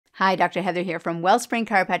Hi, Dr. Heather here from Wellspring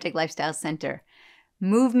Chiropractic Lifestyle Center.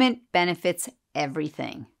 Movement benefits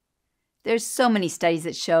everything. There's so many studies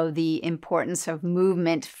that show the importance of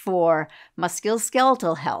movement for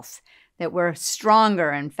musculoskeletal health, that we're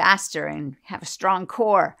stronger and faster and have a strong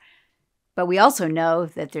core. But we also know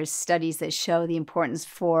that there's studies that show the importance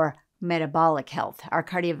for metabolic health, our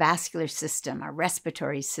cardiovascular system, our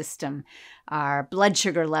respiratory system, our blood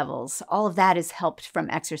sugar levels. All of that is helped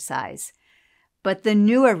from exercise. But the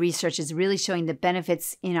newer research is really showing the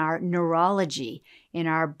benefits in our neurology, in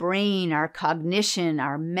our brain, our cognition,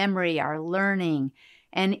 our memory, our learning,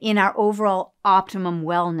 and in our overall optimum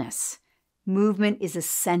wellness. Movement is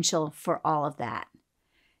essential for all of that.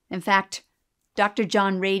 In fact, Dr.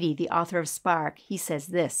 John Ratey, the author of Spark, he says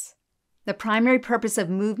this: "The primary purpose of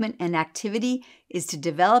movement and activity is to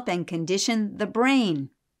develop and condition the brain."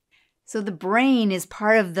 So the brain is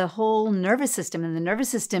part of the whole nervous system, and the nervous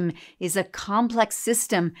system is a complex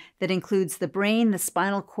system that includes the brain, the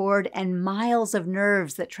spinal cord, and miles of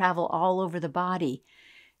nerves that travel all over the body.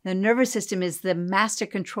 The nervous system is the master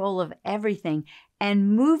control of everything,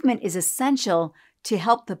 and movement is essential to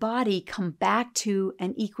help the body come back to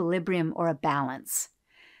an equilibrium or a balance.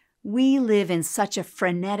 We live in such a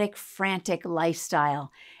frenetic, frantic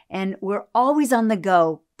lifestyle, and we're always on the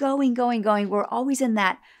go, going. We're always in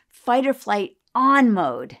that fight or flight on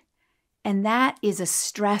mode. And that is a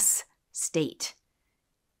stress state.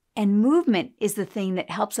 And movement is the thing that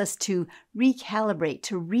helps us to recalibrate,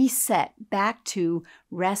 to reset back to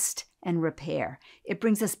rest and repair. It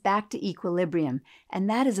brings us back to equilibrium. And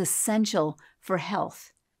that is essential for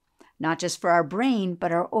health, not just for our brain,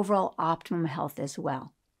 but our overall optimum health as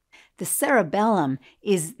well. The cerebellum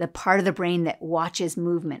is the part of the brain that watches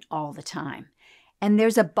movement all the time. And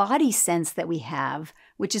there's a body sense that we have,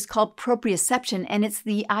 which is called proprioception, and it's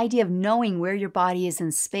the idea of knowing where your body is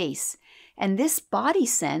in space. And this body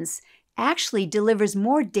sense actually delivers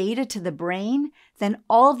more data to the brain than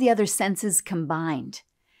all of the other senses combined.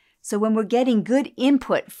 So when we're getting good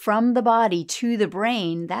input from the body to the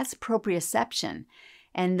brain, that's proprioception.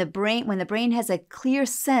 And when the brain has a clear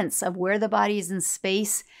sense of where the body is in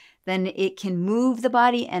space, then it can move the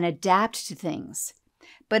body and adapt to things.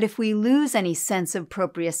 But if we lose any sense of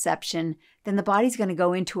proprioception, then the body's going to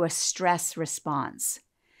go into a stress response.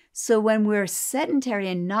 So when we're sedentary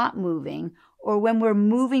and not moving, or when we're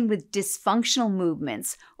moving with dysfunctional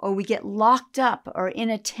movements, or we get locked up or in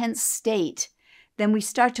a tense state, then we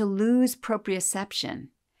start to lose proprioception.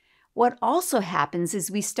 What also happens is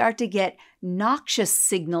we start to get noxious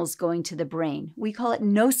signals going to the brain. We call it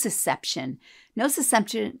nociception.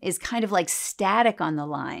 Nociception is kind of like static on the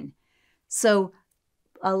line. So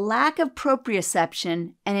a lack of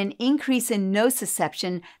proprioception and an increase in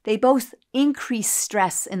nociception, they both increase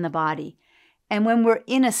stress in the body. And when we're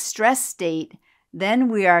in a stress state, then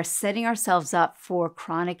we are setting ourselves up for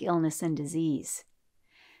chronic illness and disease.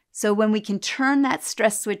 So when we can turn that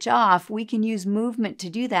stress switch off, we can use movement to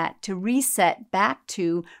do that, to reset back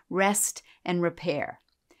to rest and repair.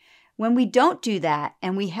 When we don't do that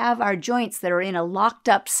and we have our joints that are in a locked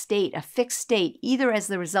up state, a fixed state, either as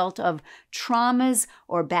the result of traumas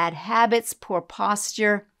or bad habits, poor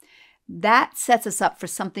posture, that sets us up for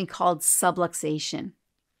something called subluxation.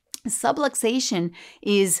 Subluxation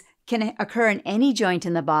can occur in any joint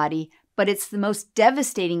in the body, but it's the most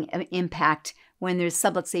devastating impact when there's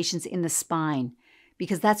subluxations in the spine,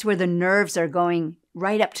 because that's where the nerves are going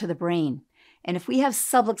right up to the brain. And if we have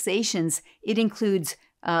subluxations, it includes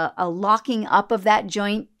a locking up of that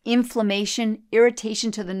joint, inflammation,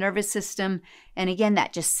 irritation to the nervous system, and again,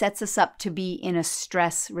 that just sets us up to be in a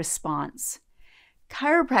stress response.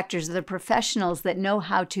 Chiropractors are the professionals that know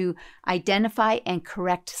how to identify and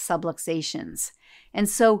correct subluxations. And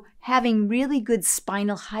so having really good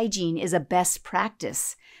spinal hygiene is a best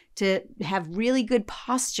practice. To have really good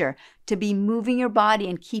posture, to be moving your body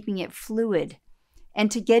and keeping it fluid. And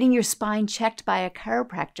to getting your spine checked by a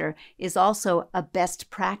chiropractor is also a best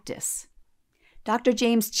practice. Dr.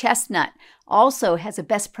 James Chestnut also has a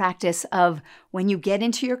best practice of when you get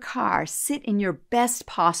into your car, sit in your best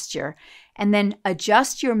posture and then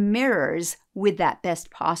adjust your mirrors with that best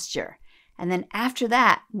posture. And then after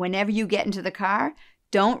that, whenever you get into the car,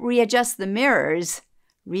 don't readjust the mirrors,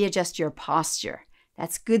 readjust your posture.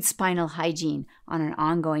 That's good spinal hygiene on an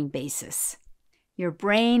ongoing basis. Your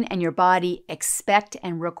brain and your body expect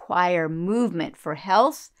and require movement for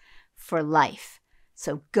health, for life.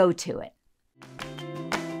 So go to it.